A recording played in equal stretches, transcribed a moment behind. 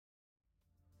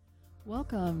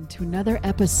Welcome to another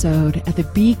episode at the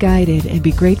Be Guided and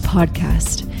Be Great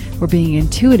podcast, where being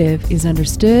intuitive is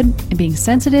understood and being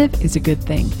sensitive is a good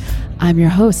thing. I'm your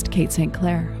host, Kate St.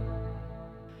 Clair.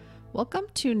 Welcome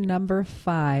to number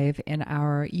 5 in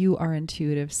our You Are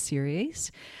Intuitive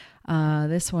series.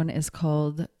 This one is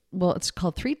called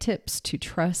 3 Tips to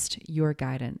Trust Your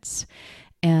Guidance.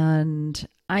 And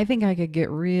I think I could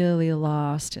get really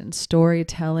lost in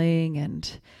storytelling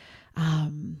and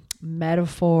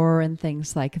metaphor and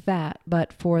things like that.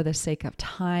 But for the sake of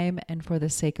time and for the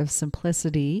sake of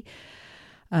simplicity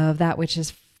of that which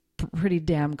is pretty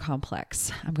damn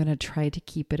complex, I'm going to try to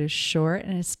keep it as short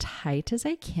and as tight as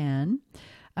I can.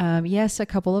 Yes, a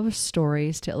couple of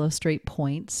stories to illustrate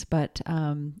points, but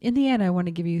in the end, I want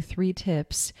to give you 3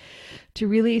 tips to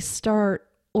really start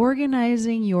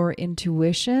organizing your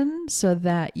intuition so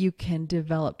that you can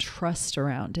develop trust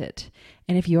around it.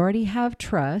 And if you already have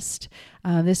trust,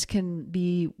 this can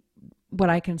be what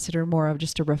I consider more of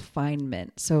just a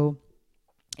refinement. So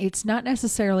it's not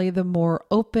necessarily the more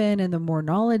open and the more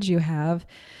knowledge you have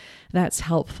that's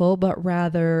helpful, but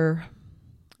rather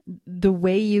the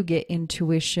way you get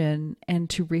intuition and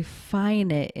to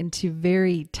refine it into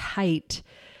very tight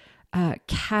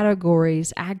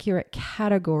categories, accurate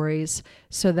categories,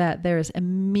 so that there's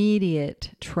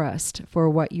immediate trust for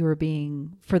what you are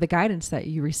being, for the guidance that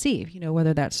you receive,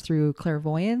 whether that's through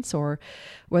clairvoyance or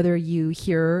whether you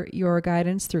hear your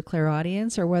guidance through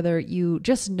clairaudience or whether you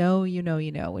just know,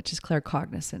 which is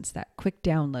claircognizance, that quick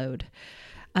download.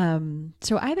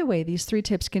 So either way, these 3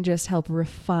 tips can just help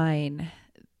refine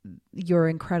your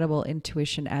incredible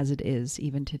intuition as it is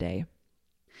even today.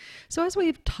 So as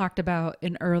we've talked about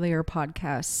in earlier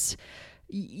podcasts,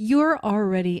 you're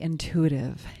already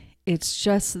intuitive. It's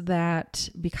just that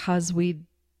because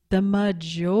the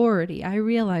majority, I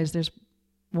realize there's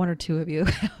 1 or 2 of you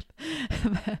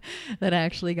that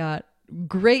actually got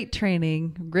great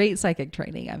training, great psychic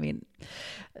training. I mean,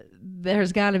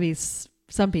 there's got to be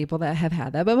some people that have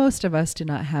had that, but most of us do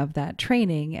not have that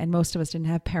training. And most of us didn't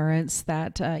have parents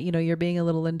that, you're being a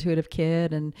little intuitive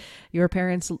kid and your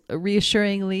parents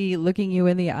reassuringly looking you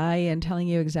in the eye and telling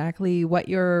you exactly what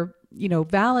you're,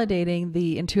 validating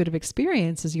the intuitive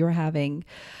experiences you're having.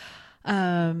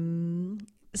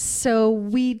 So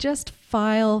we just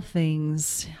file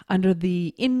things under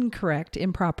the incorrect,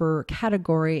 improper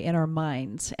category in our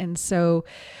minds. And so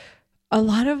a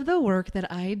lot of the work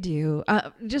that I do,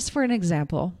 just for an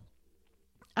example,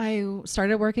 I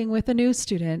started working with a new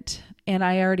student and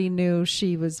I already knew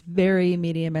she was very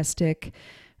mediumistic,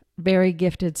 very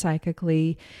gifted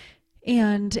psychically.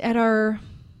 And at our,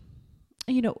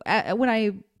 when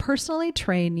I personally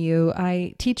train you,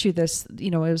 I teach you this,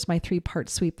 it was my 3-part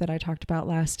sweep that I talked about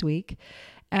last week.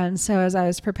 And so as I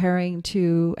was preparing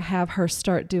to have her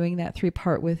start doing that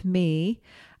 3-part with me,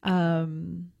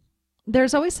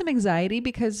 there's always some anxiety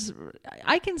because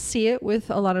I can see it with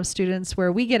a lot of students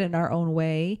where we get in our own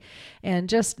way and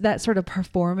just that sort of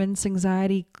performance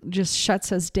anxiety just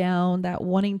shuts us down. That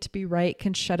wanting to be right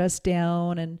can shut us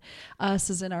down, and us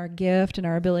as in our gift and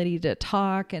our ability to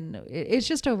talk, and it's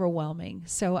just overwhelming.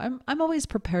 So I'm always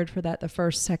prepared for that the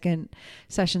first, second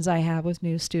sessions I have with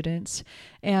new students.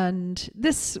 And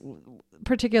this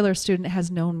particular student has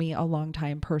known me a long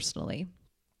time personally.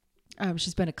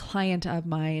 She's been a client of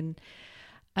mine,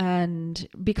 and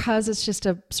because it's just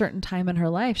a certain time in her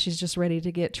life, she's just ready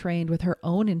to get trained with her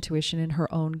own intuition and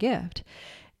her own gift.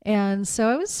 And so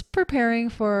I was preparing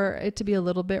for it to be a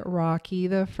little bit rocky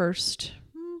the first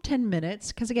 10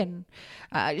 minutes, because again,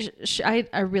 I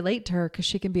relate to her because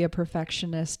she can be a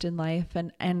perfectionist in life,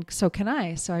 and so can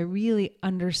I. So I really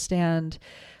understand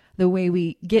the way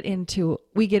we get in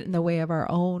the way of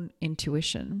our own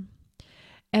intuition.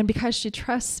 And because she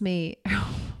trusts me,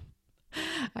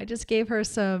 I just gave her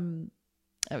some,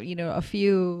 a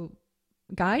few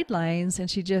guidelines, and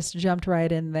she just jumped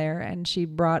right in there. And she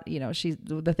brought,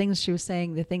 the things she was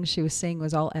saying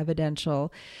was all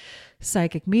evidential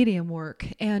psychic medium work.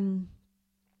 And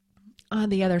on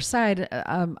the other side,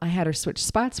 I had her switch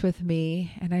spots with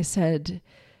me, and I said,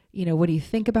 what do you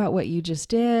think about what you just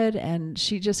did? And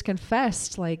she just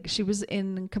confessed, like she was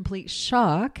in complete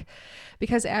shock,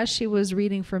 because as she was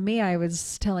reading for me, I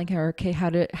was telling her, okay,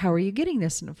 how are you getting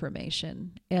this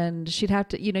information? And she'd have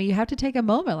to, you have to take a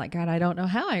moment, like, God, I don't know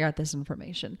how I got this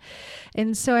information.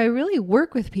 And so I really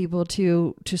work with people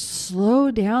to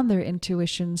slow down their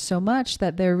intuition so much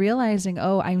that they're realizing,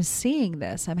 oh, I'm seeing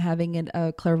this. I'm having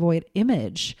a clairvoyant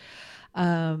image.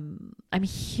 I'm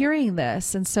hearing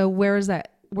this. And so where's that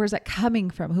coming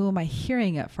from? Who am I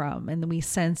hearing it from? And then we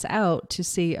sense out to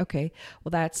see, okay, well,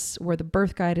 that's where the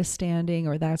birth guide is standing,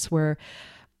 or that's where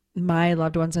my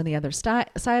loved ones on the other side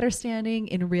are standing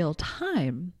in real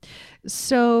time.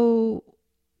 So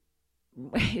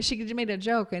she made a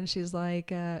joke and she's like,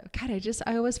 God,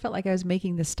 I always felt like I was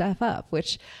making this stuff up,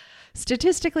 which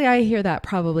statistically, I hear that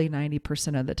probably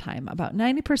 90% of the time. About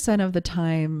 90% of the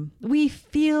time,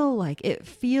 it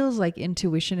feels like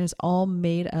intuition is all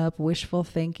made up, wishful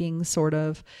thinking, sort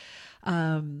of.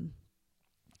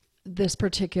 This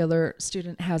particular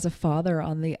student has a father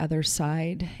on the other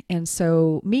side. And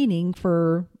so, meaning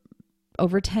for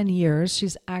over 10 years,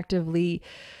 she's actively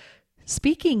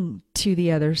speaking to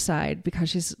the other side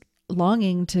because she's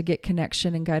longing to get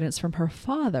connection and guidance from her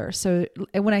father. So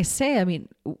when I say, I mean,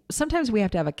 sometimes we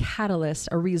have to have a catalyst,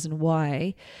 a reason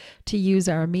why to use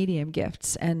our medium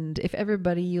gifts. And if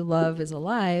everybody you love is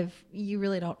alive, you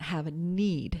really don't have a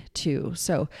need to.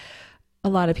 So a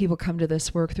lot of people come to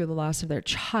this work through the loss of their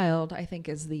child, I think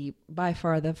is by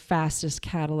far the fastest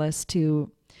catalyst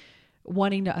to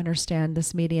wanting to understand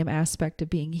this medium aspect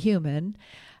of being human.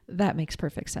 That makes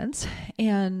perfect sense.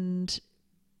 And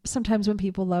sometimes when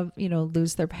people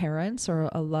lose their parents or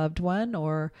a loved one,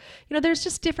 or, there's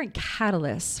just different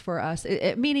catalysts for us.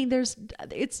 Meaning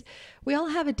we all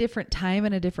have a different time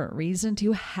and a different reason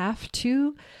to have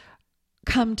to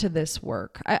come to this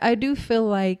work. I do feel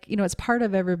like, it's part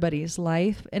of everybody's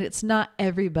life, and it's not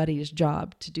everybody's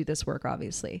job to do this work,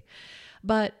 obviously.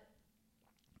 But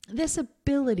this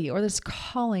ability or this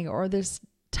calling or this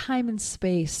time and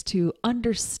space to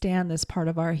understand this part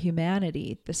of our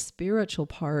humanity, the spiritual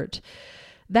part,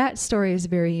 that story is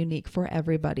very unique for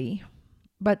everybody.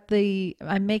 But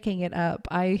I'm making it up.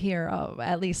 I hear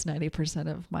at least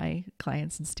 90% of my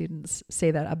clients and students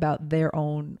say that about their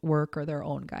own work or their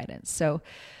own guidance. So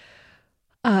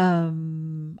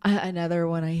another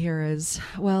one I hear is,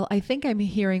 well, I think I'm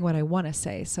hearing what I want to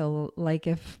say. So like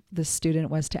if the student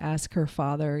was to ask her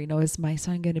father, is my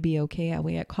son going to be okay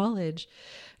away at college?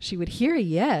 She would hear a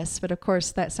yes, but of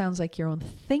course that sounds like your own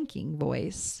thinking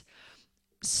voice.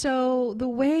 So the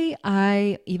way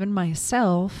even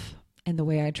myself, and the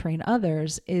way I train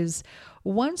others is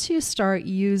once you start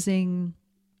using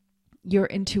your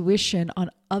intuition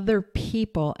on other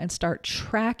people and start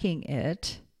tracking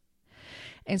it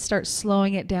and start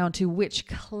slowing it down to which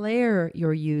Claire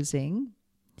you're using,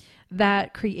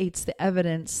 that creates the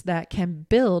evidence that can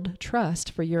build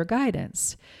trust for your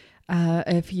guidance.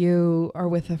 If you are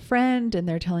with a friend and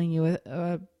they're telling you,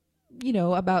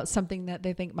 about something that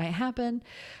they think might happen,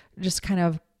 just kind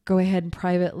of go ahead and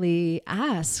privately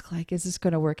ask, like, is this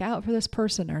going to work out for this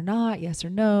person or not? Yes or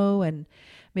no? And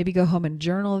maybe go home and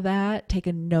journal that. Take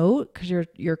a note because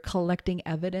you're collecting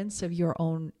evidence of your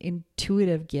own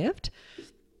intuitive gift.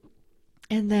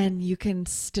 And then you can,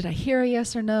 did I hear a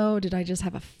yes or no? Did I just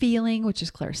have a feeling, which is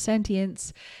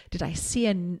clairsentience? Did I see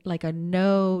a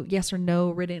no, yes or no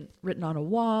written on a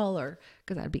wall, or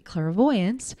because that'd be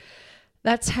clairvoyance.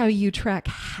 That's how you track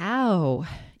how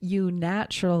you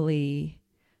naturally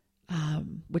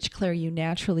which Claire you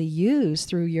naturally use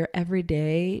through your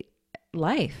everyday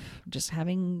life, just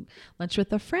having lunch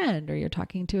with a friend, or you're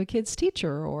talking to a kid's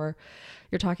teacher, or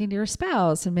you're talking to your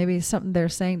spouse and maybe something they're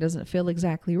saying doesn't feel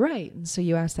exactly right. And so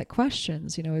you ask that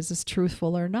questions, is this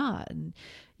truthful or not? And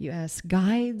you ask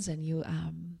guides, and you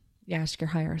ask your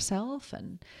higher self,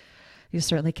 and you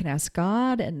certainly can ask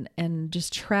God, and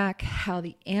just track how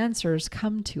the answers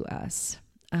come to us.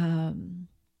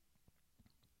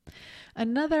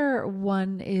 Another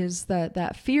one is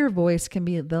that fear voice can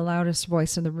be the loudest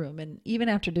voice in the room. And even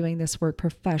after doing this work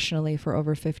professionally for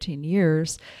over 15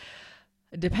 years,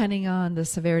 depending on the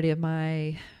severity of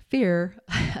my fear,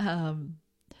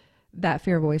 that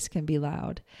fear voice can be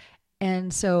loud.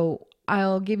 And so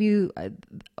I'll give you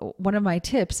one of my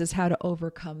tips is how to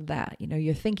overcome that,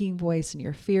 your thinking voice and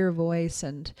your fear voice.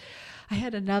 And I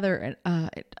had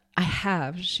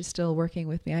she's still working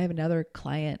with me. I have another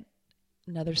client,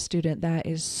 another student that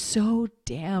is so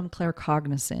damn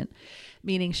claircognizant,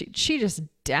 meaning she just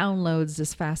downloads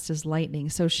as fast as lightning.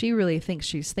 So she really thinks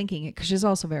she's thinking it because she's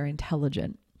also very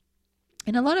intelligent.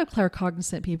 And a lot of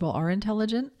claircognizant people are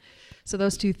intelligent. So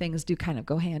those two things do kind of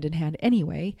go hand in hand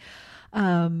anyway.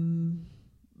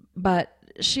 But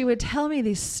she would tell me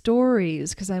these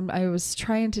stories because I was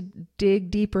trying to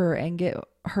dig deeper and get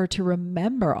her to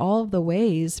remember all of the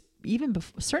ways, even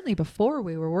certainly before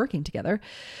we were working together,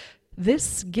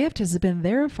 this gift has been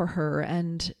there for her,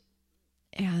 and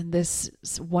this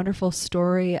wonderful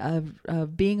story of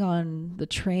being on the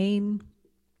train,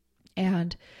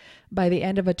 and by the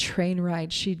end of a train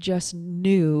ride, she just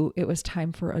knew it was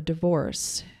time for a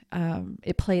divorce.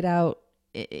 It played out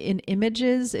in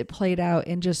images, it played out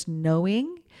in just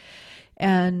knowing,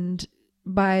 and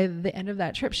by the end of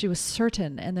that trip, she was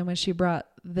certain. And then when she brought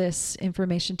this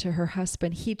information to her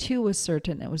husband, he too was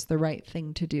certain it was the right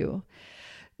thing to do.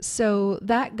 So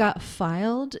that got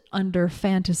filed under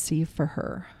fantasy for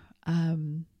her.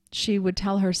 She would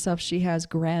tell herself she has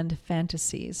grand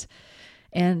fantasies.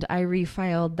 And I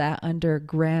refiled that under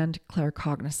grand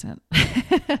claircognizant.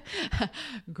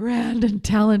 Grand and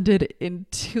talented,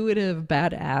 intuitive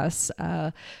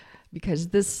badass. Because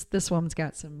this woman's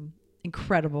got some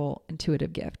incredible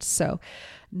intuitive gifts. So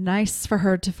nice for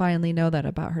her to finally know that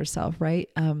about herself, right?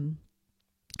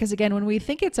 Because again, when we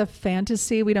think it's a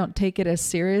fantasy, we don't take it as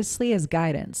seriously as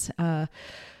guidance. Let's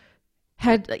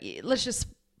just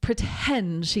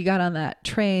pretend she got on that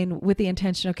train with the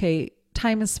intention, okay,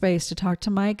 time and space to talk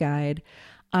to my guide.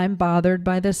 I'm bothered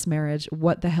by this marriage.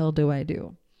 What the hell do I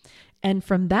do? And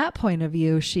from that point of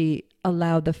view, she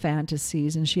allowed the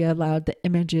fantasies and she allowed the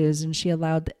images and she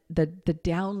allowed the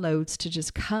downloads to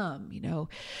just come,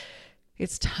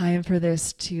 It's time for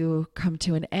this to come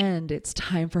to an end. It's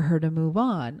time for her to move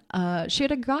on. She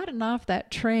had gotten off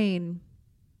that train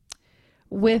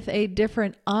with a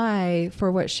different eye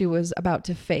for what she was about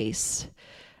to face.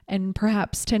 And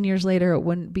perhaps 10 years later, it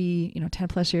wouldn't be, 10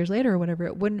 plus years later or whatever,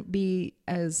 it wouldn't be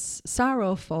as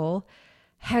sorrowful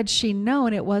had she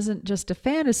known it wasn't just a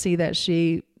fantasy that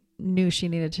she knew she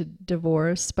needed to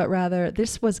divorce, but rather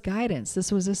this was guidance.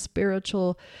 This was a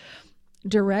spiritual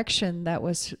direction that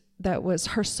was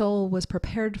her soul was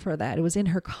prepared for that. It was in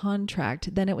her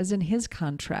contract. Then it was in his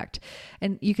contract.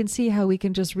 And you can see how we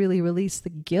can just really release the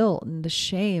guilt and the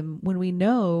shame when we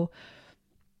know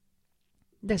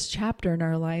this chapter in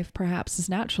our life perhaps has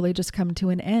naturally just come to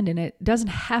an end, and it doesn't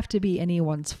have to be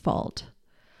anyone's fault.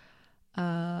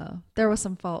 There was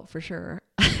some fault for sure.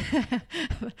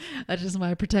 That's just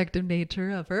my protective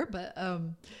nature of her, but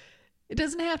it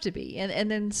doesn't have to be. And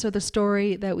then so the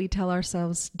story that we tell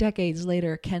ourselves decades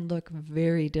later can look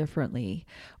very differently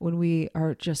when we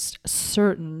are just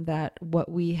certain that what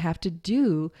we have to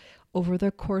do over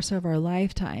the course of our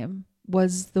lifetime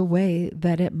was the way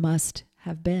that it must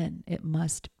have been. It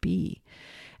must be.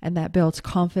 And that builds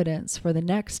confidence for the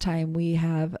next time we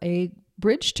have a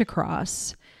bridge to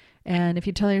cross. And if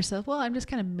you tell yourself, well, I'm just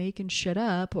kind of making shit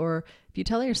up, or if you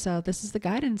tell yourself, this is the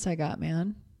guidance I got,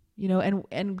 man,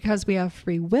 and because we have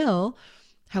free will,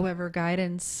 however,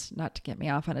 guidance, not to get me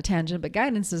off on a tangent, but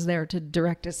guidance is there to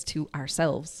direct us to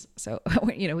ourselves. So,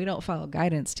 we don't follow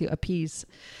guidance to appease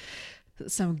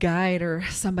some guide or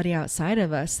somebody outside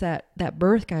of us. That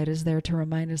birth guide is there to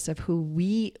remind us of who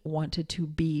we wanted to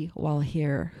be while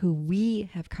here, who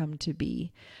we have come to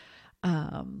be.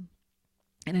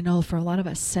 And I know for a lot of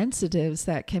us sensitives,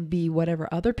 that can be whatever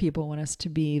other people want us to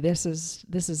be. This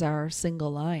is our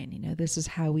single line. This is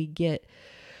how we get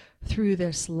through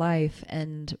this life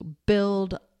and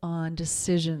build on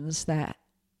decisions that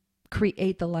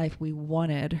create the life we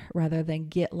wanted, rather than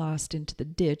get lost into the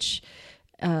ditch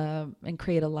and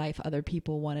create a life other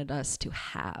people wanted us to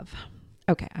have.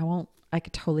 Okay, I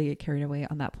could totally get carried away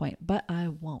on that point, but I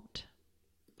won't.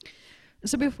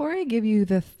 So before I give you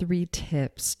the 3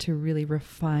 tips to really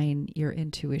refine your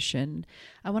intuition,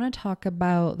 I want to talk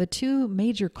about the 2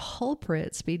 major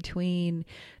culprits between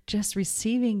just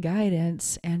receiving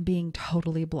guidance and being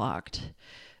totally blocked.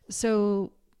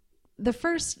 So the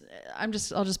first, I'll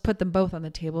just put them both on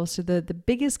the table. So the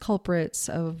biggest culprits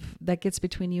that gets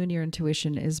between you and your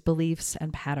intuition is beliefs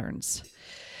and patterns.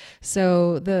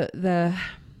 So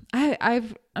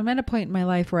I'm at a point in my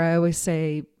life where I always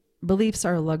say, beliefs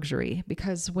are a luxury,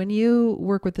 because when you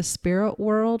work with the spirit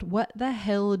world, what the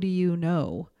hell do you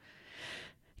know?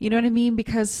 You know what I mean?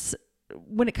 Because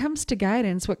when it comes to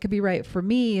guidance, what could be right for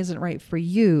me isn't right for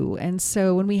you. And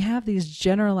so when we have these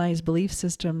generalized belief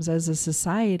systems as a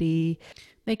society,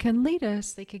 they can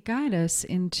guide us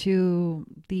into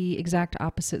the exact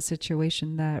opposite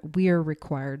situation that we are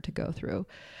required to go through.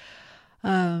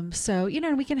 So,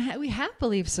 we have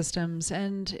belief systems,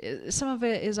 and some of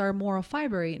it is our moral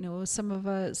fiber.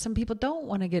 Some people don't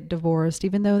want to get divorced,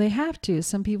 even though they have to.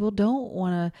 Some people don't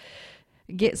want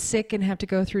to get sick and have to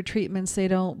go through treatments they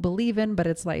don't believe in, but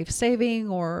it's life-saving,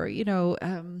 or,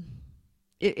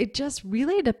 it just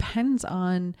really depends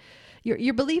on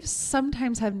your beliefs.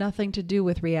 Sometimes have nothing to do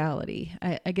with reality,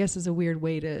 I guess is a weird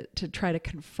way to try to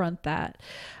confront that.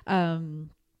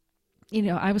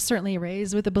 I was certainly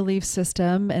raised with a belief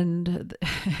system, and,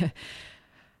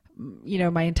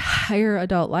 my entire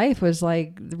adult life was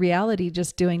like reality,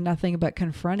 just doing nothing but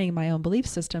confronting my own belief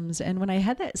systems. And when I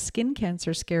had that skin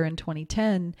cancer scare in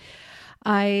 2010,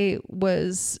 I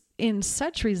was in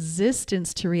such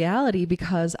resistance to reality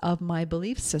because of my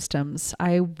belief systems.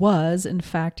 I was, in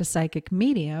fact, a psychic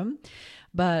medium,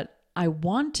 but I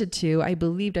wanted to. I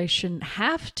believed I shouldn't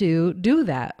have to do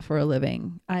that for a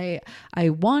living. I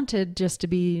wanted just to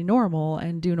be normal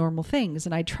and do normal things.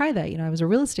 And I tried that. I was a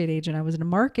real estate agent. I was in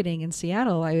marketing in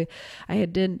Seattle. I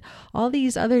had done all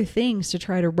these other things to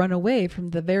try to run away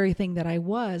from the very thing that I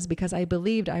was, because I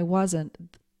believed I wasn't.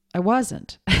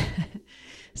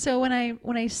 So when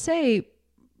I say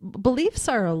beliefs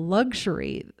are a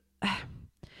luxury,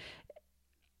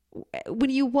 when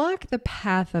you walk the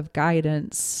path of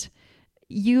guidance,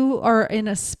 you are in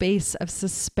a space of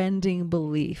suspending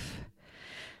belief,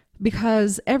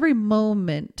 because every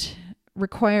moment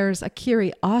requires a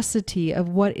curiosity of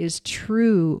what is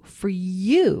true for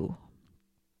you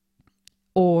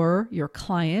or your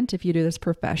client, if you do this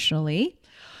professionally,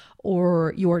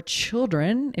 or your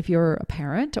children, if you're a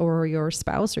parent, or your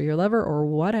spouse or your lover or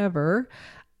whatever.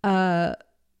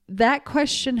 That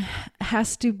question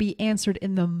has to be answered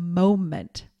in the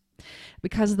moment,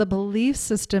 because the belief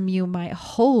system you might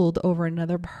hold over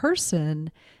another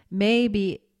person may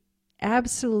be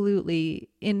absolutely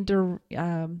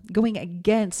going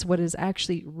against what is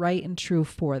actually right and true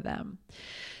for them.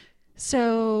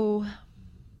 So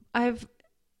I've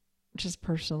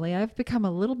become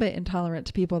a little bit intolerant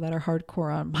to people that are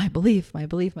hardcore on my belief,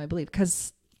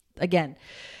 because again,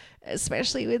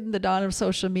 especially in the dawn of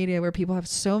social media, where people have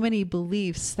so many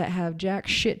beliefs that have jack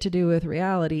shit to do with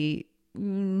reality,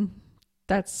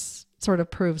 that's sort of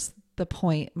proves the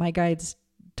point. My guides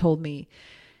told me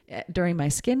during my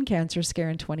skin cancer scare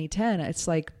in 2010, it's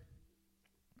like,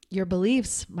 your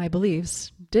beliefs, my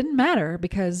beliefs, didn't matter,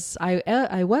 because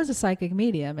I was a psychic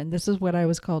medium, and this is what I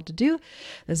was called to do.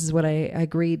 This is what I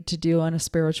agreed to do on a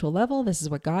spiritual level. This is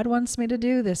what God wants me to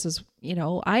do. This is,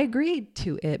 I agreed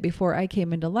to it before I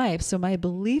came into life. So my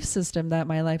belief system that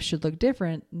my life should look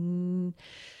different, it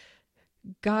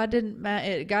didn't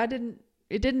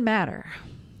matter.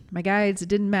 My guides, it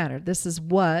didn't matter. This is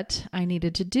what I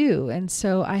needed to do. And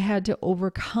so I had to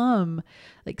overcome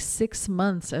like 6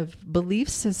 months of belief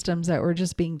systems that were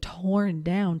just being torn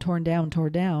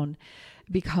down,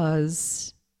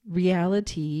 because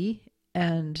reality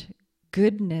and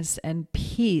goodness and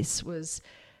peace was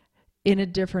in a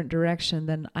different direction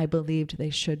than I believed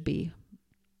they should be.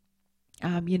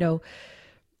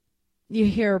 You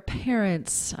hear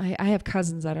parents, I have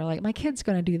cousins that are like, my kid's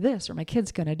going to do this or my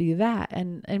kid's going to do that.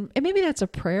 And maybe that's a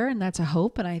prayer and that's a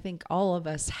hope. And I think all of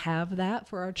us have that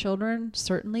for our children.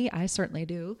 Certainly. I certainly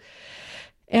do.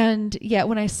 And yet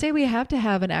when I say we have to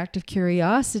have an act of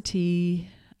curiosity,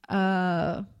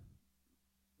 whether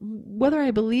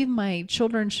I believe my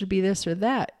children should be this or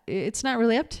that, it's not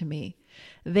really up to me.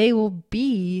 They will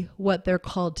be what they're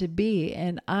called to be.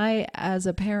 And I, as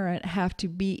a parent, have to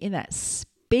be in that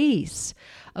space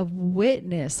of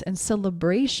witness and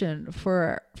celebration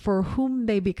for whom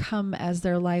they become as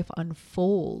their life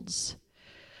unfolds.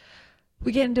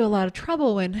 We get into a lot of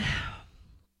trouble when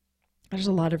there's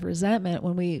a lot of resentment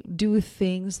when we do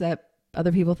things that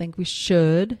other people think we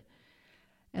should.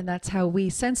 And that's how we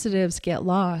sensitives get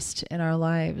lost in our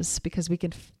lives, because we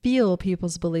can feel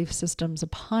people's belief systems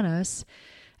upon us.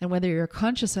 And whether you're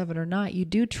conscious of it or not, you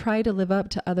do try to live up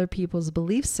to other people's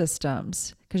belief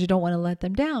systems because you don't want to let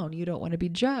them down. You don't want to be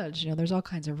judged. There's all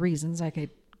kinds of reasons. I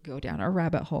could go down a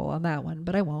rabbit hole on that one,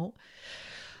 but I won't.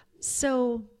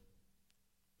 So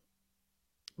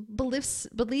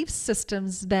belief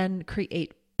systems then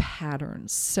create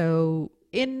patterns. So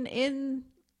in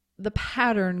the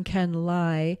pattern can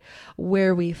lie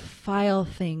where we file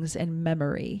things in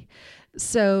memory.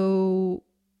 So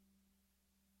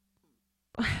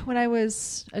when I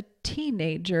was a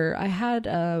teenager, I had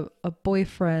a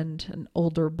boyfriend, an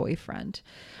older boyfriend.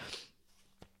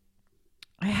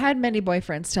 I had many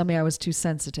boyfriends tell me I was too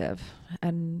sensitive,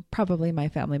 and probably my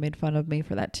family made fun of me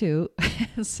for that too.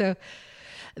 So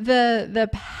the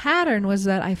pattern was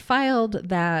that I filed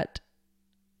that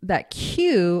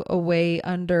cue away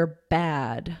under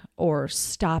bad or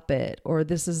stop it or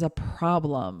this is a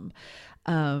problem.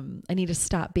 I need to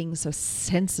stop being so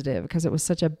sensitive because it was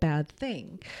such a bad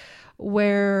thing.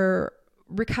 Where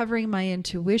recovering my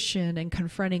intuition and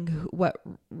confronting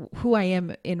who I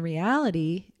am in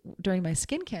reality during my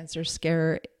skin cancer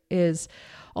scare is,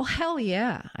 oh, hell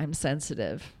yeah, I'm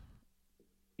sensitive.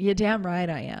 Yeah, damn right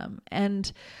I am.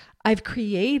 And I've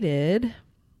created,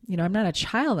 I'm not a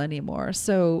child anymore.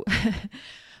 So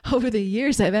over the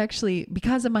years, I've actually,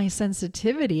 because of my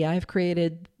sensitivity, I've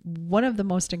created one of the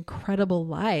most incredible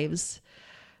lives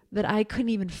that I couldn't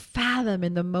even fathom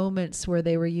in the moments where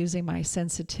they were using my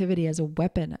sensitivity as a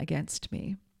weapon against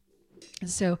me.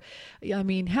 So,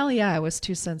 hell yeah, I was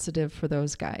too sensitive for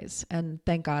those guys. And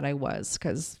thank God I was,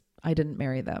 because I didn't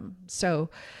marry them.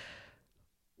 So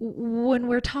when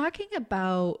we're talking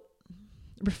about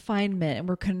refinement and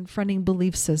we're confronting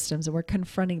belief systems and we're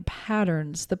confronting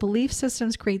patterns, the belief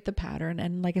systems create the pattern.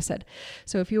 And like I said,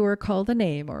 so if you were called a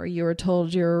name, or you were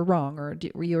told you're wrong, or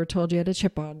you were told you had a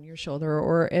chip on your shoulder,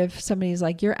 or if somebody's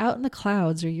like, you're out in the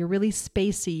clouds, or you're really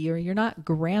spacey, or you're not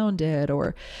grounded,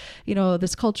 or,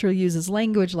 this culture uses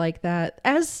language like that,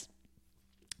 as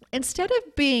instead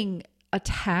of being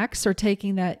attacks or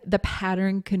taking that, the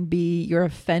pattern can be you're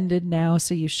offended now,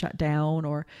 so you shut down,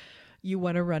 or you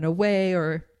want to run away,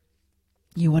 or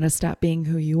you want to stop being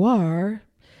who you are.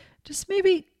 Just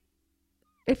maybe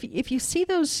if you see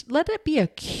those, let it be a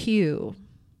cue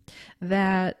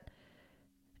that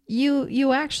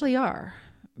you actually are.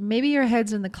 Maybe your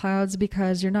head's in the clouds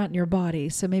because you're not in your body.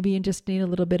 So maybe you just need a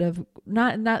little bit of,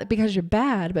 not because you're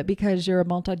bad, but because you're a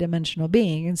multidimensional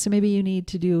being. And so maybe you need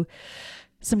to do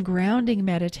some grounding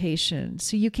meditation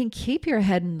so you can keep your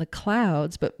head in the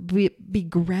clouds, but be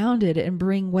grounded and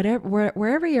bring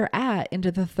wherever you're at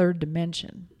into the third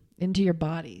dimension, into your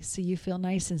body, so you feel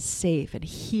nice and safe and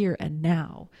here and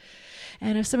now.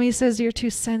 And if somebody says you're too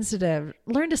sensitive,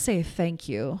 learn to say thank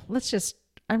you.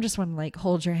 I'm just want to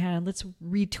hold your hand. Let's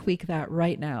retweak that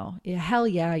right now. Yeah, hell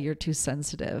yeah, you're too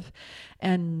sensitive.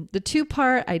 And the two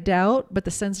part, I doubt, but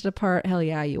the sensitive part, hell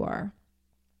yeah, you are.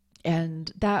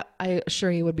 And that, I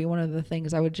assure you, would be one of the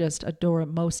things I would just adore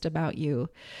most about you.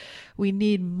 We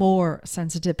need more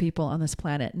sensitive people on this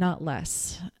planet, not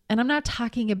less. And I'm not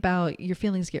talking about your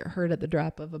feelings get hurt at the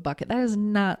drop of a bucket. That is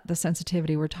not the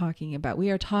sensitivity we're talking about. We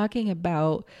are talking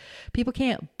about people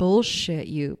can't bullshit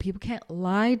you. People can't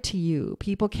lie to you.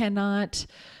 People cannot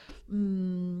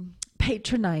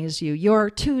patronize you. You're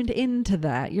tuned into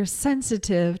that. You're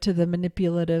sensitive to the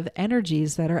manipulative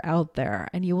energies that are out there,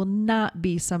 and you will not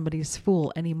be somebody's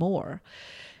fool anymore.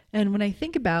 And when I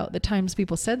think about the times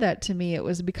people said that to me, it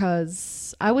was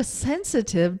because I was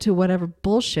sensitive to whatever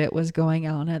bullshit was going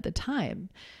on at the time.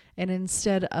 And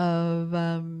instead of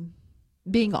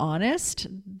being honest,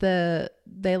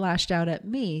 they lashed out at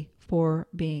me for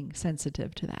being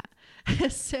sensitive to that.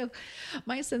 So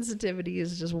my sensitivity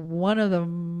is just one of the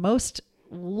most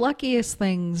luckiest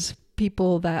things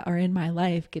people that are in my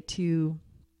life get to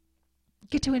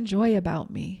enjoy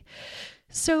about me.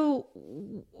 So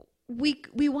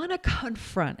we want to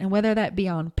confront, and whether that be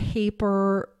on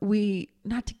paper,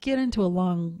 not to get into a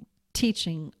long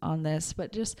teaching on this,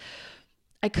 but just,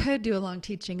 I could do a long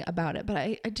teaching about it, but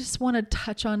I just want to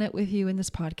touch on it with you in this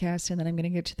podcast, and then I'm going to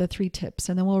get to the 3 tips,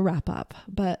 and then we'll wrap up.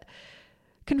 But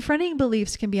confronting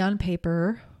beliefs can be on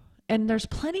paper, and there's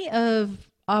plenty of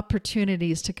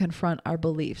opportunities to confront our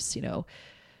beliefs.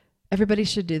 Everybody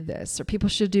should do this, or people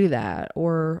should do that,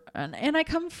 and I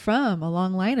come from a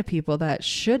long line of people that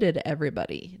shoulded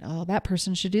everybody. That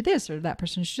person should do this, or that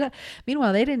person should do that.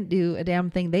 Meanwhile, they didn't do a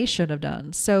damn thing they should have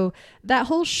done. So that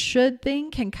whole should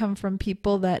thing can come from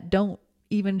people that don't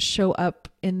even show up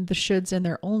in the shoulds in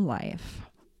their own life.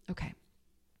 Okay.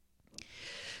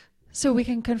 So we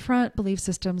can confront belief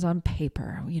systems on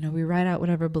paper. We write out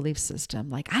whatever belief system,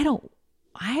 like, I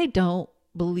don't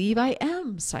believe I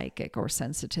am psychic or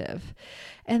sensitive.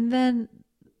 And then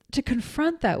to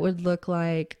confront that would look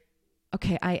like,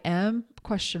 okay, I am ?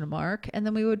 And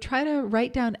then we would try to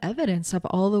write down evidence of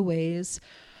all the ways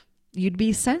you'd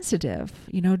be sensitive.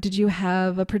 Did you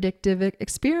have a predictive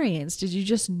experience? Did you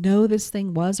just know this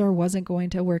thing was or wasn't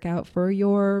going to work out for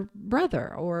your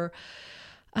brother? Or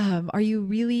are you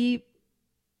really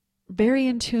very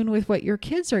in tune with what your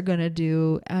kids are going to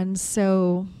do? And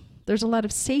so there's a lot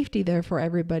of safety there for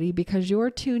everybody because you're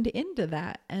tuned into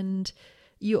that, and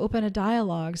you open a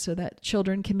dialogue so that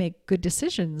children can make good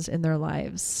decisions in their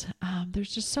lives.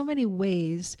 There's just so many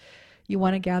ways you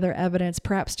want to gather evidence,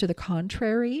 perhaps to the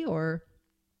contrary, or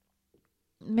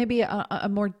maybe a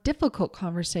more difficult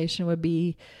conversation would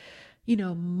be,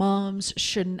 moms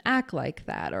shouldn't act like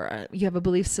that, or you have a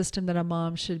belief system that a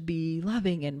mom should be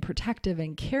loving and protective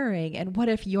and caring. And what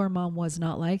if your mom was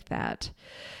not like that?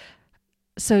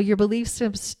 So your belief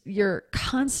systems, you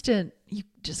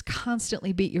just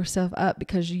constantly beat yourself up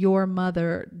because your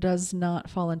mother does not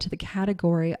fall into the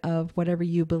category of whatever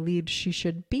you believed she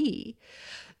should be.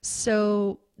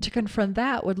 So to confront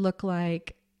that would look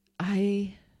like,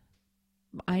 I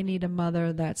need a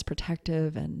mother that's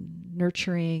protective and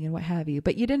nurturing and what have you,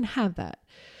 but you didn't have that.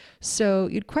 So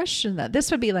you'd question that.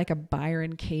 This would be like a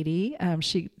Byron Katie.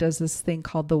 She does this thing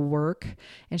called The Work,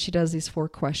 and she does these 4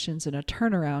 questions in a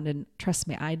turnaround. And trust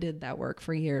me, I did that work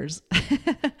for years.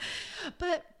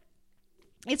 But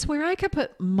it's where I could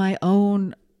put my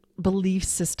own belief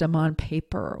system on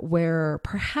paper, where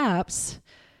perhaps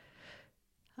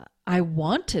I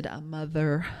wanted a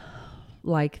mother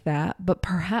like that, but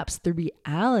perhaps the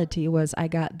reality was I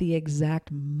got the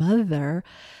exact mother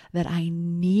that I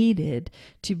needed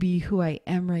to be who I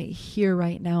am right here,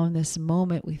 right now, in this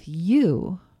moment with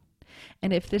you.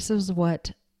 And if this is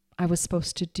what I was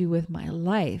supposed to do with my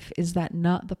life, is that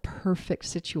not the perfect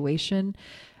situation?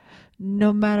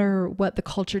 No matter what the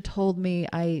culture told me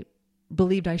I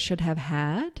believed I should have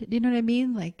had. Do you know what I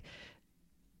mean? Like,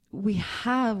 we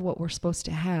have what we're supposed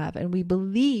to have, and we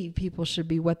believe people should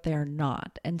be what they're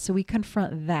not. And so we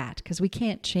confront that, because we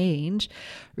can't change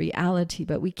reality,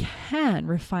 but we can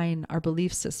refine our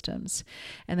belief systems.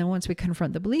 And then once we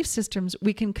confront the belief systems,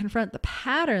 we can confront the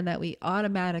pattern that we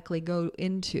automatically go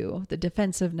into, the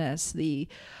defensiveness,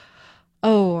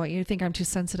 oh, you think I'm too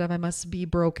sensitive, I must be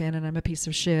broken and I'm a piece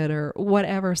of shit, or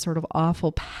whatever sort of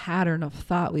awful pattern of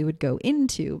thought we would go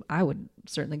into. I would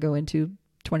certainly go into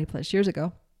 20 plus years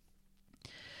ago.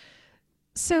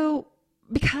 So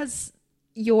because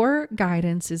your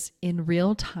guidance is in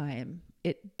real time,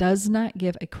 it does not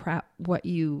give a crap what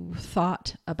you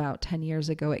thought about 10 years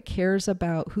ago. It cares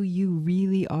about who you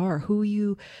really are, who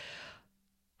you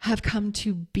have come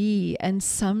to be. And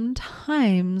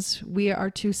sometimes we are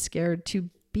too scared to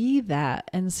be that.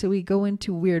 And so we go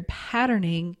into weird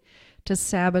patterning to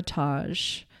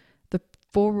sabotage the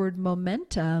forward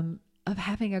momentum of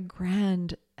having a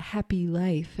grand, happy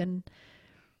life. And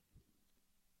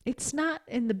it's not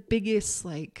in the biggest,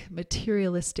 like,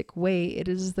 materialistic way. It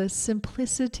is the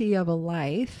simplicity of a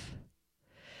life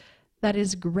that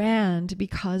is grand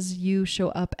because you show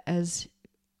up as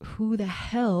who the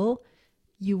hell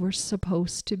you were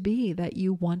supposed to be, that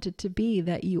you wanted to be,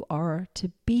 that you are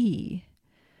to be.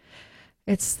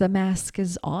 It's the mask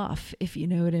is off, if you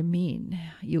know what I mean.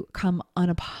 You come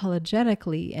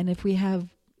unapologetically. And if we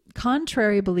have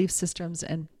contrary belief systems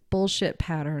and bullshit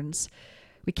patterns,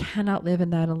 we cannot live in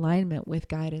that alignment with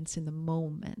guidance in the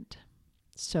moment.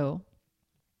 So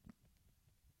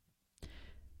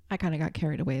I kind of got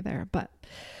carried away there. But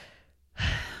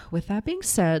with that being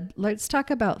said, let's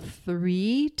talk about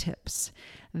 3 tips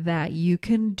that you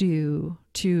can do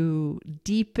to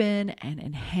deepen and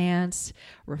enhance,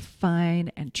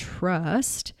 refine, and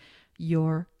trust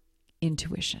your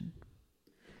intuition.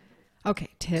 Okay,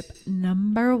 tip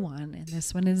number 1, and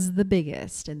this one is the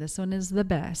biggest, and this one is the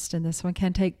best, and this one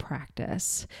can take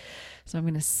practice. So I'm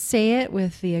going to say it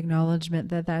with the acknowledgement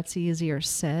that that's easier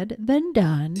said than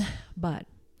done. But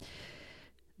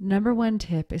number 1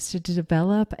 tip is to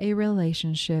develop a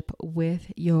relationship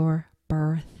with your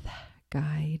birth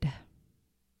guide.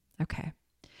 Okay.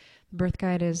 The birth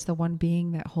guide is the one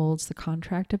being that holds the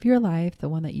contract of your life, the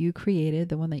one that you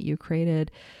created,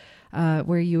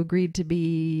 where you agreed to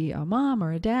be a mom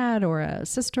or a dad or a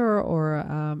sister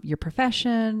or your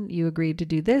profession. You agreed to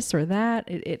do this or that.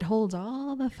 It holds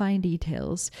all the fine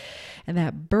details. And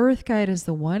that birth guide is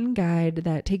the one guide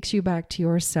that takes you back to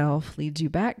yourself, leads you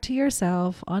back to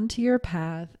yourself, onto your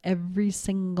path every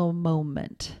single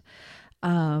moment.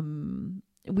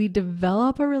 We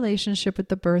develop a relationship with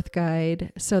the birth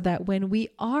guide so that when we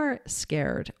are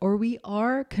scared or we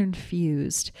are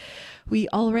confused, we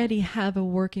already have a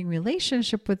working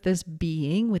relationship with this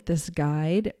being, with this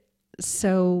guide.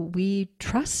 So we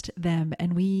trust them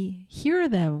and we hear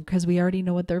them because we already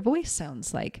know what their voice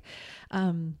sounds like.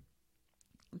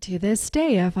 To this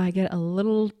day, if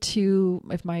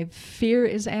my fear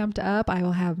is amped up, I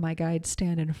will have my guide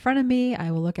stand in front of me. I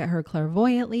will look at her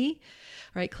clairvoyantly,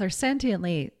 right?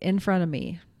 Clairsentiently in front of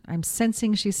me. I'm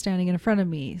sensing she's standing in front of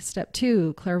me. Step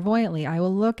 2, clairvoyantly. I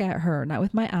will look at her, not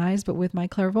with my eyes, but with my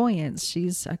clairvoyance.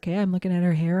 I'm looking at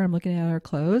her hair. I'm looking at her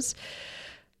clothes.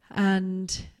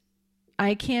 And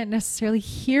I can't necessarily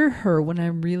hear her when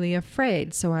I'm really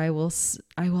afraid. So I will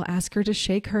ask her to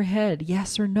shake her head.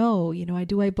 Yes or no.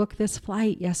 Do I book this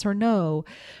flight? Yes or no.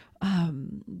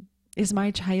 Is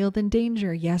my child in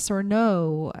danger? Yes or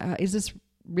no. Is this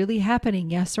really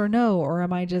happening? Yes or no. Or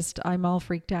I'm all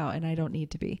freaked out and I don't need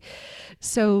to be.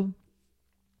 So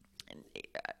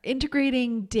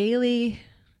integrating daily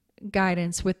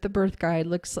guidance with the birth guide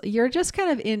you're just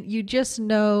kind of you just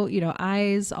know,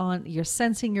 eyes on, you're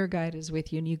sensing your guide is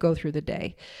with you and you go through the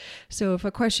day. So if a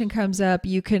question comes up,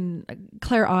 you can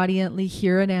clairaudiently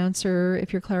hear an answer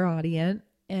if you're clairaudient.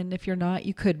 And if you're not,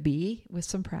 you could be with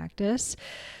some practice.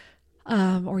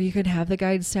 Or you could have the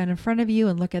guide stand in front of you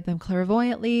and look at them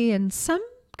clairvoyantly. And some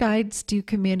guides do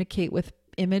communicate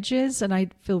images, and I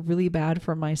feel really bad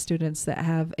for my students that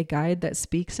have a guide that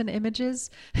speaks in images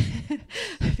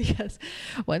because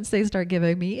once they start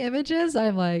giving me images,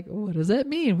 I'm like, what does it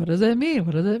mean? What does it mean?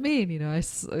 What does it mean? You know, I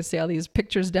see all these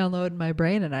pictures download in my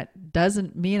brain, and it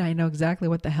doesn't mean I know exactly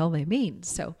what the hell they mean.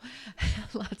 So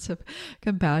lots of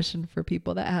compassion for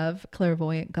people that have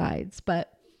clairvoyant guides.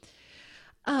 But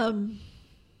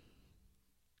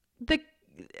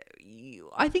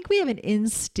I think we have an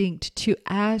instinct to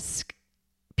ask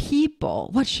people,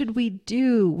 what should we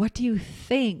do? What do you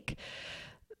think?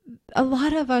 A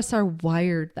lot of us are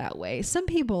wired that way. Some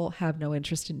people have no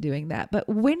interest in doing that. But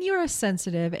when you're a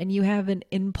sensitive and you have an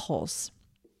impulse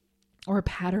or a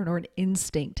pattern or an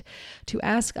instinct to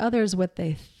ask others what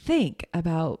they think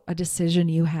about a decision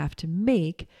you have to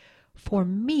make, for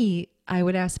me, I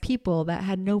would ask people that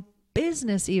had no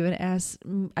business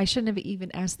I shouldn't have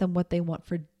even asked them what they want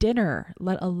for dinner,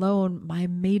 let alone my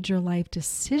major life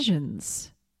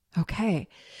decisions. Okay.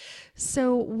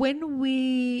 So when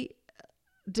we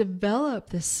develop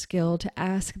this skill to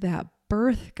ask that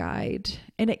birth guide,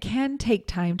 and it can take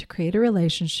time to create a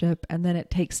relationship, and then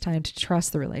it takes time to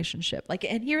trust the relationship. Like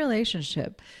any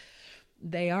relationship,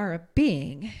 they are a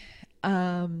being.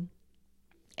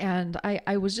 And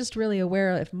I was just really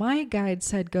aware if my guide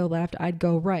said go left, I'd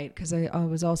go right, because I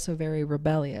was also very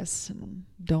rebellious and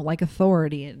don't like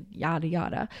authority and yada,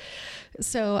 yada.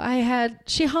 So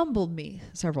she humbled me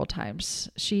several times.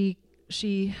 She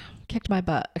kicked my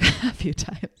butt a few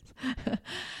times.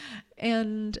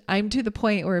 And I'm to the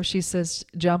point where if she says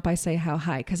jump, I say how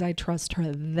high, because I trust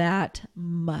her that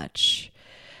much.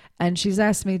 And she's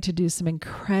asked me to do some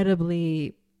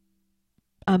incredibly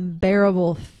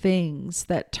unbearable things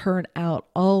that turn out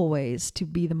always to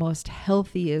be the most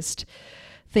healthiest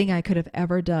thing I could have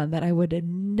ever done, that I would have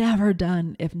never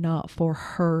done if not for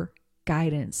her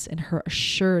guidance and her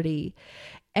assurity.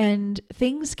 And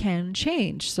things can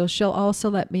change. So she'll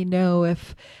also let me know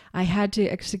if I had to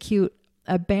execute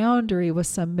a boundary with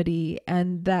somebody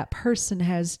and that person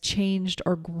has changed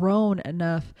or grown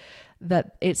enough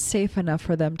that it's safe enough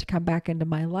for them to come back into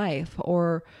my life,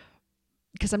 or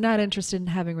because I'm not interested in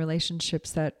having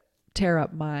relationships that tear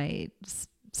up my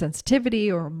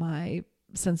sensitivity or my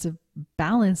sense of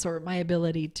balance or my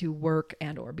ability to work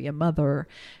and or be a mother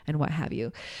and what have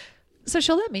you. So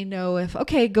she'll let me know if,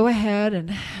 okay, go ahead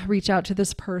and reach out to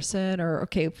this person, or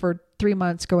okay, for 3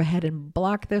 months, go ahead and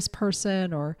block this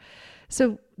person. Or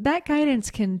so that guidance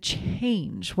can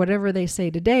change. Whatever they say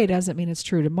today doesn't mean it's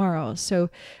true tomorrow. So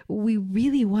we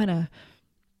really want to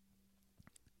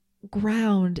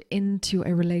ground into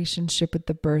a relationship with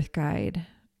the birth guide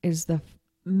is the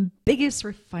biggest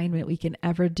refinement we can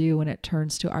ever do when it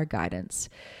turns to our guidance.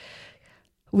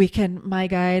 My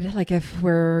guide, like if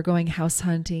we're going house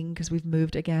hunting because we've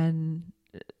moved again,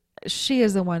 she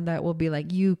is the one that will be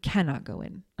like, you cannot go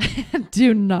in.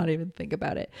 Do not even think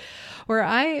about it.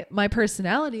 Where my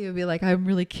personality would be like, I'm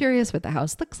really curious what the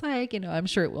house looks like. I'm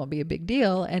sure it won't be a big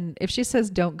deal. And if she says,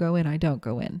 don't go in, I don't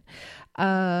go in.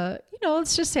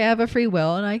 Let's just say I have a free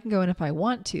will and I can go in if I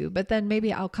want to, but then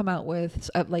maybe I'll come out with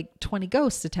like 20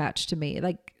 ghosts attached to me.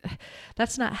 Like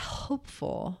that's not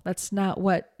helpful. That's not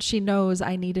what she knows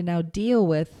I need to now deal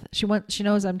with. She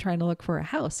knows I'm trying to look for a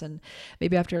house, and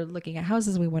maybe after looking at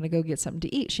houses, we want to go get something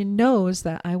to eat. She knows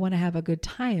that I want to have a good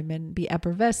time and be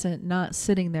effervescent, not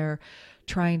sitting there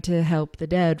trying to help the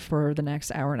dead for the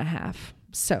next hour and a half.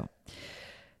 So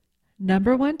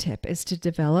number 1 tip is to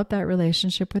develop that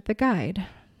relationship with the guide.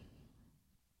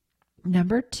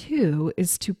 Number 2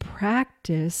 is to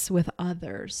practice with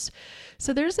others.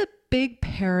 So there's a big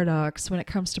paradox when it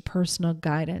comes to personal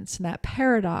guidance. And that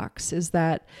paradox is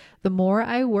that the more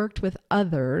I worked with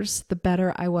others, the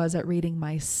better I was at reading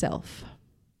myself.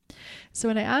 So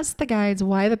when I asked the guides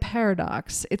why the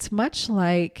paradox, it's much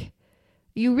like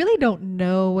you really don't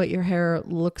know what your hair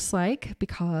looks like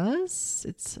because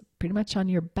it's pretty much on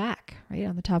your back, right?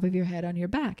 On the top of your head, on your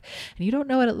back. And you don't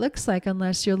know what it looks like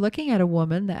unless you're looking at a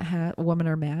woman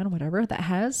or man, whatever, that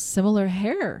has similar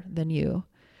hair than you.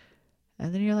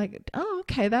 And then you're like, oh,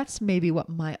 okay, that's maybe what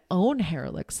my own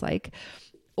hair looks like.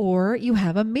 Or you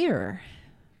have a mirror.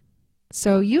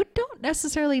 So you don't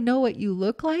necessarily know what you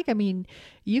look like. I mean,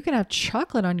 you can have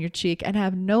chocolate on your cheek and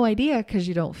have no idea because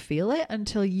you don't feel it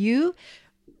until you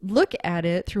look at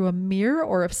it through a mirror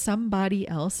or if somebody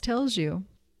else tells you.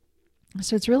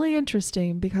 So it's really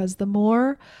interesting because the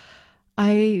more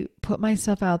I put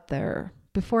myself out there,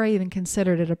 before I even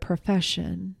considered it a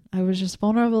profession, I was just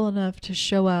vulnerable enough to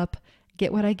show up,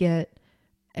 get what I get,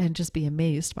 and just be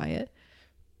amazed by it.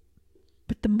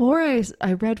 But the more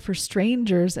I read for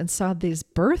strangers and saw these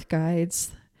birth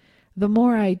guides, the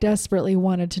more I desperately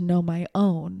wanted to know my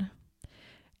own.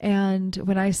 And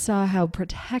when I saw how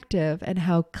protective and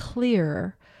how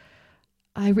clear,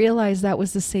 I realized that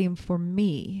was the same for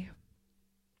me.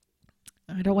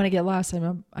 I don't want to get lost.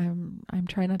 I'm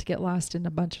trying not to get lost in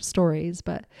a bunch of stories,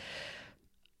 but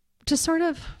just sort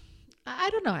of, I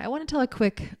don't know. I want to tell a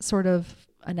quick sort of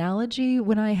analogy.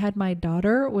 When I had my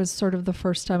daughter was sort of the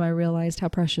first time I realized how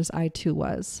precious I too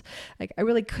was. Like, I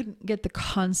really couldn't get the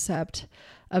concept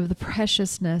of the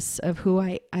preciousness of who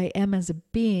I am as a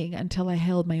being until I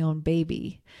held my own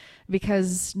baby.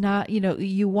 Because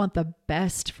you want the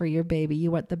best for your baby.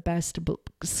 You want the best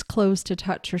clothes to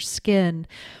touch your skin.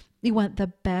 You want the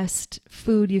best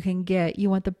food you can get. You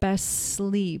want the best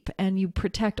sleep, and you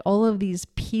protect all of these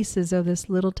pieces of this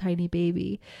little tiny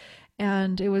baby.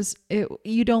 And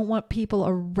you don't want people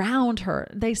around her.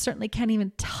 They certainly can't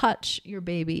even touch your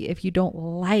baby if you don't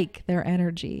like their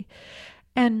energy.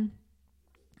 And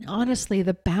honestly,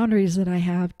 the boundaries that I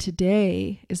have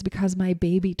today is because my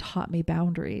baby taught me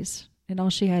boundaries, and all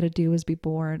she had to do was be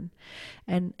born.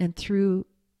 And through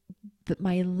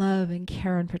my love and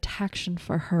care and protection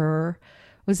for her,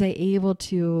 was I able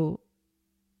to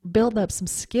build up some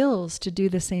skills to do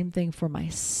the same thing for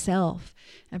myself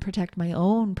and protect my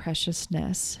own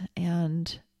preciousness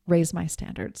and raise my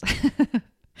standards.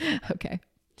 Okay.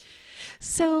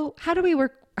 So how do we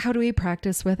work? How do we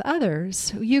practice with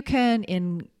others? You can,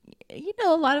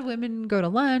 a lot of women go to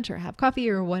lunch or have coffee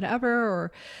or whatever,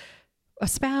 or a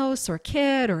spouse or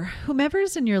kid or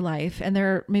whomever's in your life, and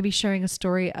they're maybe sharing a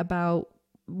story about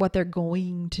what they're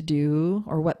going to do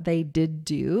or what they did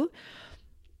do.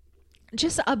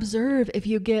 Just observe if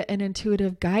you get an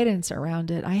intuitive guidance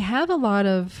around it. I have a lot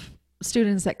of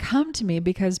students that come to me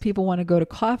because people want to go to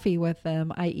coffee with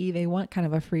them, i.e. they want kind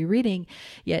of a free reading,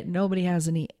 yet nobody has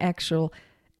any actual,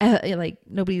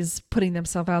 nobody's putting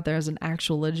themselves out there as an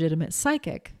actual legitimate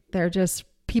psychic. They're just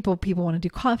people want to do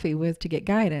coffee with to get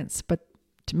guidance. But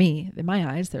to me, in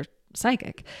my eyes, they're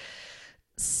psychic.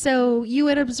 So you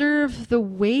would observe the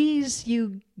ways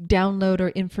you download or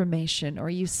information, or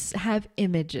you have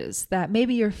images that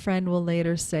maybe your friend will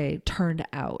later say turned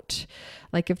out.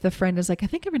 Like if the friend is like, I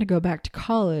think I'm going to go back to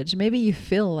college. Maybe you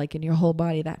feel like in your whole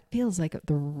body that feels like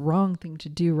the wrong thing to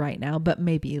do right now, but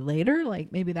maybe later,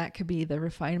 like maybe that could be the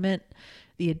refinement,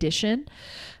 the addition.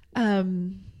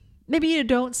 Maybe you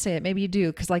don't say it. Maybe you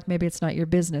do, because maybe it's not your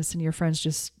business and your friend's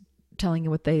just telling you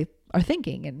what they are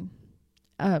thinking. And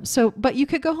but you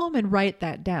could go home and write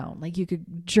that down. Like you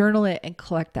could journal it and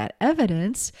collect that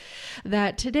evidence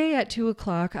that today at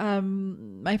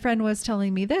 2:00, my friend was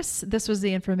telling me this was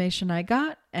the information I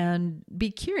got, and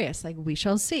be curious, like we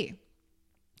shall see.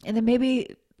 And then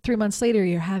maybe 3 months later,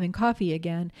 you're having coffee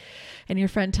again and your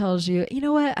friend tells you, you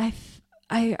know what,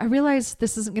 I realize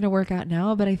this isn't going to work out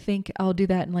now, but I think I'll do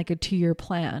that in like a 2-year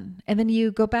plan. And then you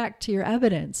go back to your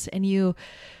evidence and you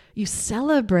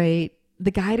celebrate the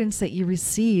guidance that you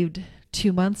received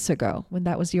 2 months ago when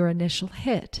that was your initial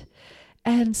hit.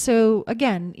 And so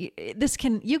again,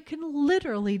 you can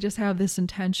literally just have this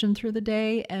intention through the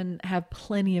day and have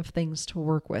plenty of things to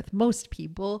work with. Most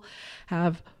people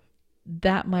have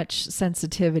that much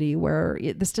sensitivity where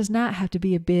this does not have to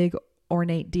be a big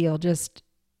ornate deal. Just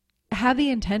have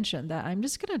the intention that I'm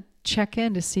just going to check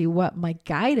in to see what my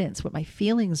guidance, what my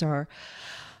feelings are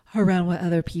around what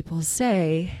other people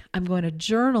say. I'm going to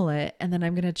journal it, and then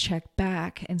I'm going to check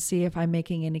back and see if I'm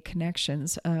making any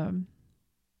connections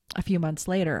a few months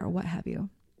later or what have you.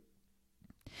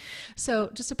 So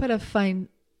just to put a fine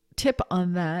tip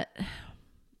on that,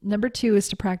 number 2 is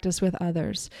to practice with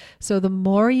others. So the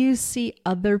more you see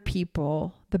other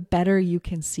people, the better you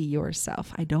can see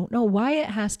yourself. I don't know why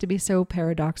it has to be so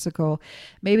paradoxical.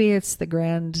 Maybe it's the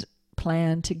grand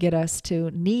plan to get us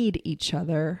to need each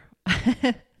other.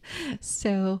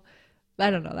 So I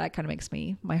don't know. That kind of makes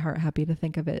my heart happy to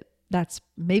think of it. That's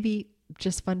maybe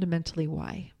just fundamentally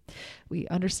why we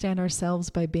understand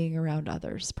ourselves by being around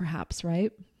others, perhaps,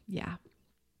 right? Yeah.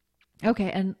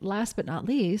 Okay. And last but not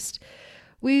least,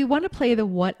 we want to play the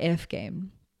what if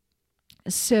game.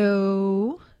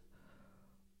 So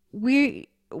we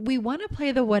want to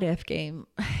play the what if game.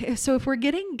 So if we're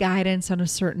getting guidance on a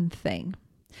certain thing,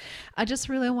 I just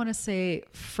really want to say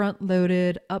front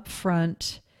loaded, up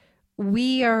front,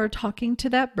 we are talking to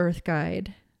that birth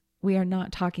guide. We are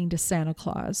not talking to Santa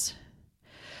Claus.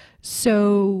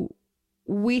 So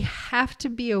we have to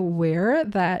be aware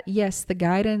that, yes, the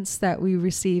guidance that we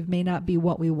receive may not be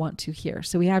what we want to hear.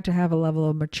 So we have to have a level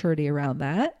of maturity around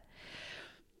that.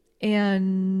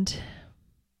 And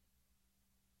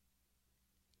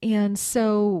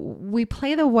so we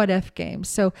play the what if game.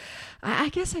 So I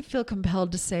guess I feel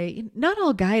compelled to say not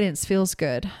all guidance feels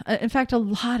good. In fact, a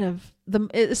lot of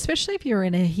especially if you're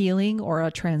in a healing or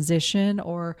a transition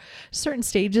or certain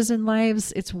stages in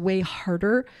lives, it's way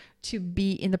harder to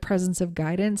be in the presence of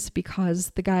guidance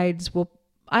because the guides will,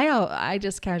 I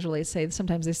just casually say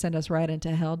sometimes they send us right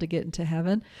into hell to get into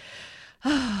heaven.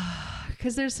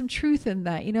 Because there's some truth in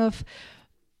that.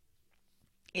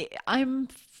 If I'm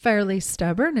fairly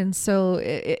stubborn, and so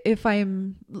if I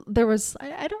don't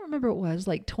remember what it was,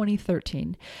 like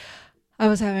 2013, I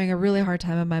was having a really hard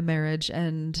time in my marriage,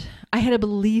 and I had a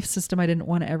belief system I didn't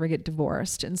want to ever get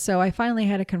divorced. And so I finally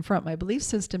had to confront my belief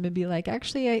system and be like,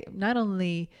 actually, I not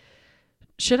only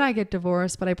should I get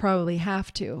divorced, but I probably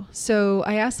have to. So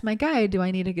I asked my guide, do I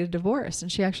need to get a divorce?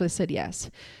 And she actually said yes.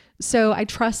 So I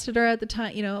trusted her at the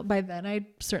time. By then I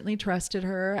certainly trusted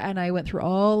her, and I went through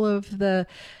all of the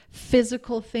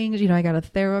physical things. I got a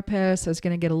therapist. I was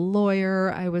going to get a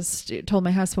lawyer. I told my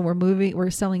husband,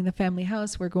 we're selling the family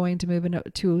house. We're going to move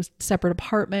into separate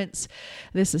apartments.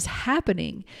 This is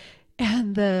happening.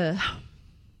 And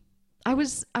I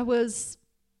was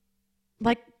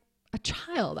like a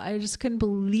child. I just couldn't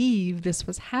believe this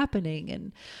was happening.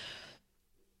 And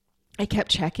I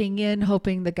kept checking in,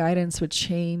 hoping the guidance would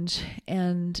change.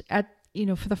 And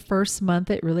for the first month,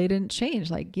 it really didn't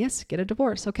change. Like, yes, get a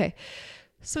divorce. Okay.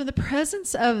 So in the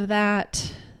presence of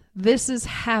that, this is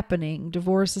happening,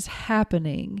 divorce is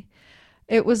happening.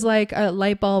 It was like a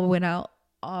light bulb went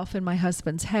off in my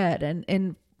husband's head.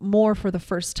 And more for the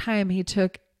first time, he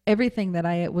took everything that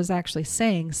I was actually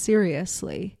saying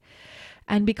seriously.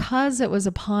 And because it was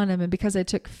upon him, and because I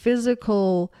took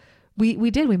physical, we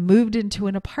moved into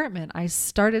an apartment. I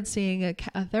started seeing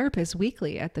a therapist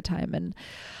weekly at the time. And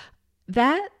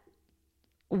that,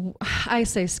 I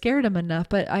say scared him enough,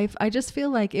 but I just feel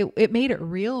like it made it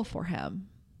real for him.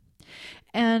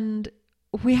 And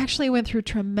we actually went through a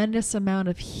tremendous amount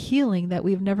of healing that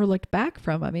we've never looked back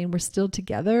from. I mean, we're still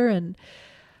together, and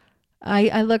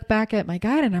I look back at my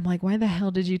guide and I'm like, why the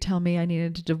hell did you tell me I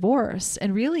needed a divorce?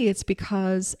 And really it's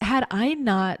because had I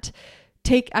not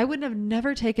I wouldn't have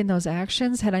never taken those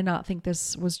actions had I not think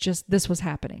this was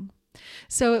happening.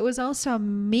 So it was also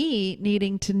me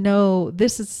needing to know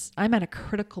I'm at a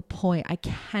critical point. I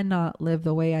cannot live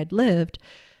the way I'd lived.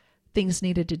 Things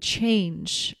needed to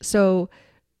change. So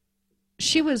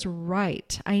she was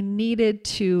right. I needed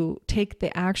to take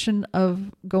the action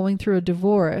of going through a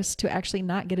divorce to actually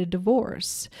not get a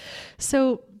divorce.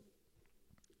 So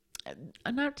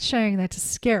I'm not sharing that to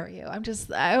scare you.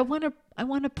 I want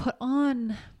to put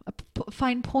on a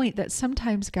fine point that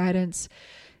sometimes guidance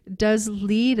does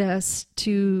lead us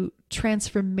to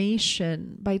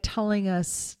transformation by telling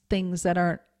us things that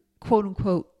aren't quote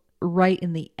unquote right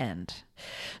in the end.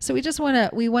 So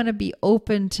we want to be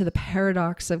open to the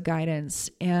paradox of guidance,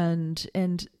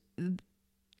 and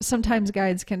sometimes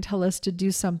guides can tell us to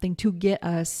do something to get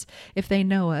us, if they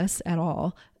know us at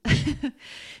all,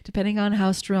 depending on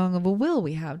how strong of a will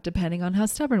we have, depending on how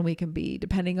stubborn we can be,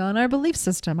 depending on our belief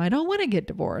system. I don't want to get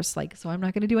divorced, so I'm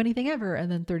not going to do anything ever.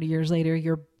 And then 30 years later,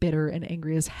 you're bitter and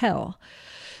angry as hell.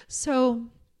 So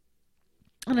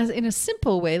in a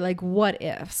simple way, like what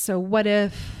if? So what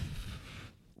if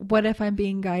I'm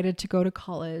being guided to go to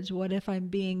college? What if I'm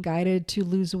being guided to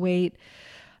lose weight,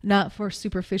 not for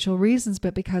superficial reasons,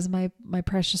 but because my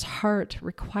precious heart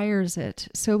requires it?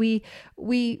 So we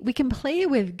can play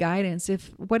with guidance.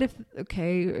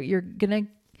 Okay, you're going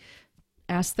to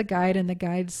ask the guide, and the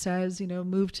guide says,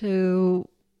 move to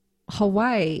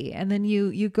Hawaii. And then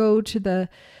you go to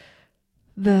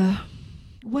the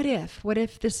what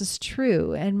if this is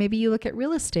true? And maybe you look at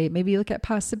real estate, maybe you look at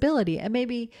possibility, and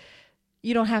maybe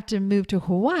you don't have to move to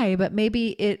Hawaii, but maybe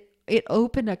it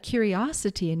opened a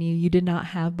curiosity in you did not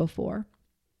have before.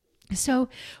 So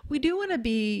we do want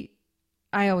to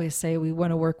I always say we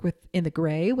want to work in the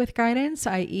gray with guidance,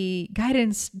 i.e.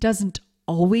 guidance doesn't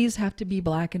always have to be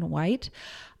black and white.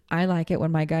 I like it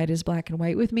when my guide is black and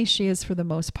white with me. She is for the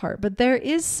most part, but there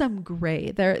is some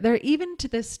gray there, even to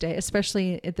this day,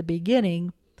 especially at the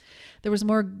beginning. There was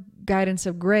more guidance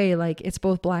of gray, like it's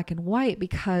both black and white,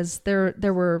 because I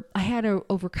had to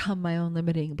overcome my own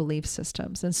limiting belief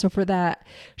systems. And so for that,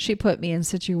 she put me in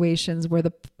situations where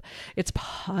it's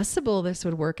possible this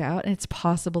would work out, and it's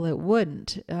possible it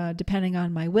wouldn't, depending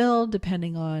on my will,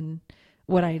 depending on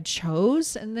what I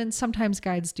chose. And then sometimes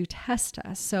guides do test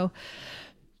us. So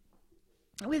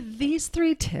with these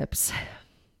 3 tips,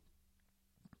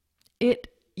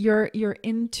 your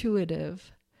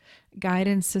intuitive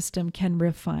guidance system can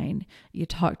refine. You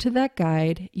talk to that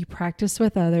guide, you practice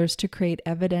with others to create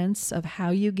evidence of how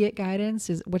you get guidance.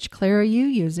 Which clay are you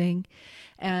using?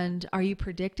 And are you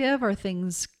predictive? Are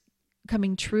things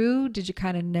coming true? Did you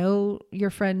kind of know your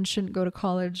friend shouldn't go to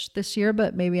college this year,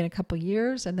 but maybe in a couple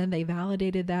years? And then they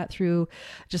validated that through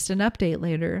just an update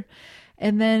later.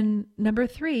 And then number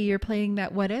 3, you're playing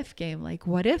that what if game. Like,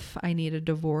 what if I need a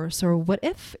divorce? Or what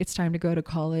if it's time to go to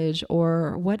college?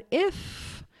 Or what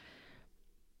if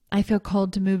I feel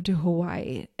called to move to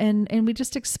Hawaii? And we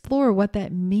just explore what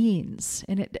that means.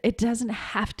 And it doesn't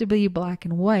have to be black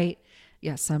and white.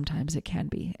 Yes, sometimes it can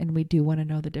be. And we do want to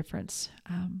know the difference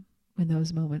when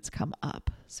those moments come up.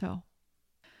 So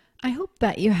I hope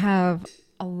that you have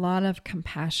a lot of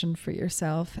compassion for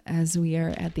yourself as we are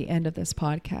at the end of this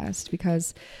podcast,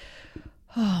 because,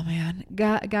 oh man,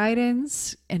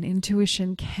 guidance and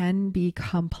intuition can be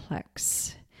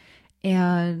complex.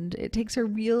 And it takes a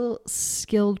real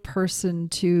skilled person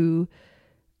to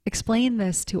explain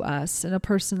this to us, and a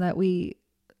person that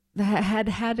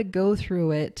had to go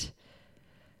through it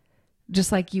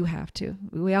just like you have to.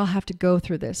 We all have to go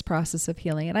through this process of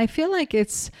healing. And I feel like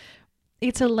it's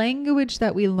a language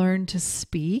that we learn to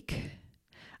speak.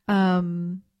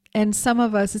 And some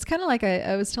of us, it's kind of like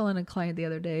I was telling a client the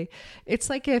other day, it's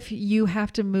like if you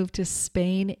have to move to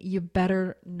Spain, you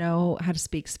better know how to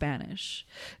speak Spanish.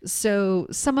 So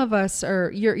some of us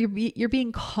you're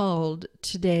being called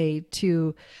today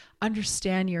to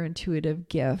understand your intuitive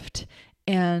gift,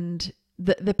 and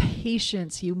the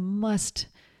patience you must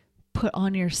put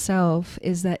on yourself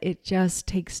is that it just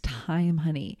takes time,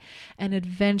 honey. And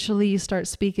eventually you start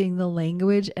speaking the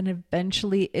language, and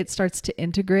eventually it starts to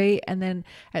integrate. And then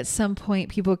at some point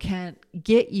people can't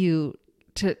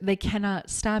they cannot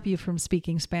stop you from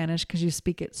speaking Spanish because you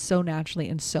speak it so naturally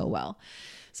and so well.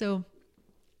 So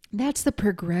that's the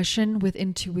progression with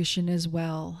intuition as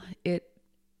well. It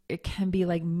can be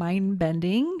like mind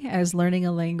bending, as learning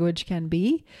a language can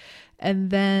be. And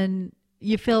then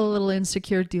you feel a little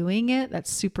insecure doing it.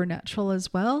 That's supernatural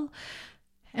as well.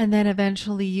 And then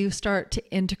eventually you start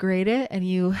to integrate it and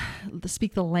you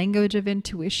speak the language of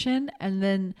intuition. And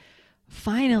then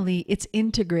finally it's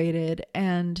integrated.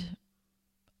 And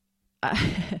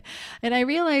I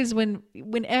realize when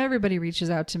everybody reaches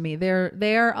out to me, they're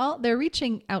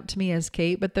reaching out to me as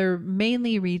Kate, but they're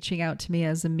mainly reaching out to me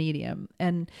as a medium.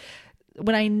 And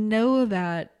when I know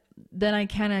that, then I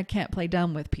kind of can't play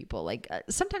dumb with people. Like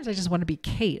sometimes I just want to be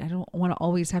Kate. I don't want to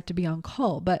always have to be on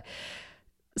call, but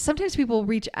sometimes people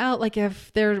reach out, like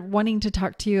if they're wanting to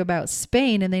talk to you about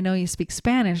Spain and they know you speak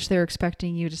Spanish, they're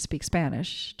expecting you to speak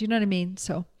Spanish. Do you know what I mean?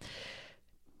 So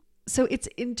it's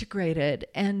integrated,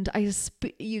 and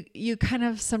you kind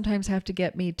of sometimes have to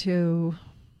get me to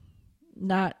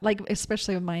not, like,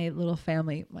 especially with my little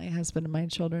family, my husband and my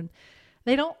children,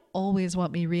 they don't always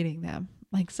want me reading them.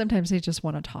 Like sometimes they just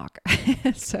want to talk.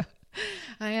 So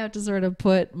I have to sort of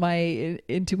put my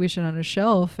intuition on a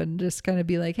shelf and just kind of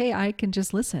be like, hey, I can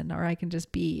just listen, or I can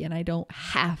just be, and I don't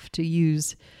have to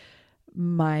use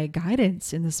my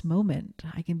guidance in this moment.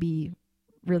 I can be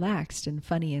relaxed and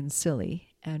funny and silly.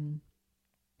 And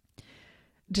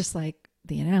just like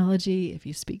the analogy, if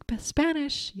you speak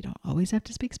Spanish, you don't always have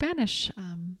to speak Spanish.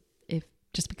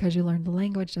 Just because you learn the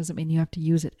language doesn't mean you have to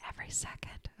use it every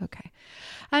second. Okay.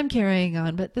 I'm carrying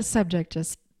on, but the subject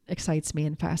just excites me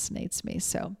and fascinates me.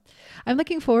 So I'm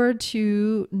looking forward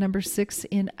to number 6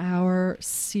 in our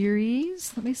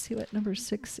series. Let me see what number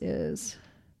 6 is.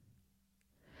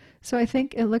 So I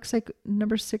think it looks like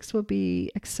number 6 will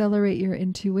be accelerate your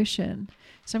intuition.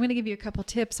 So I'm going to give you a couple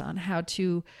tips on how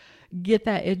to get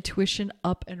that intuition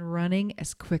up and running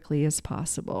as quickly as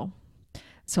possible.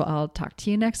 So I'll talk to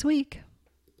you next week.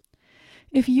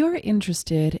 If you're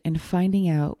interested in finding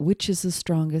out which is the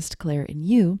strongest Claire in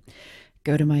you,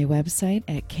 go to my website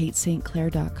at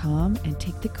katestclair.com and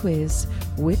take the quiz,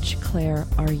 Which Claire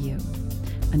Are You?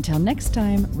 Until next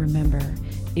time, remember,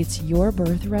 it's your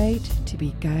birthright to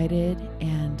be guided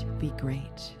and be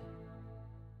great.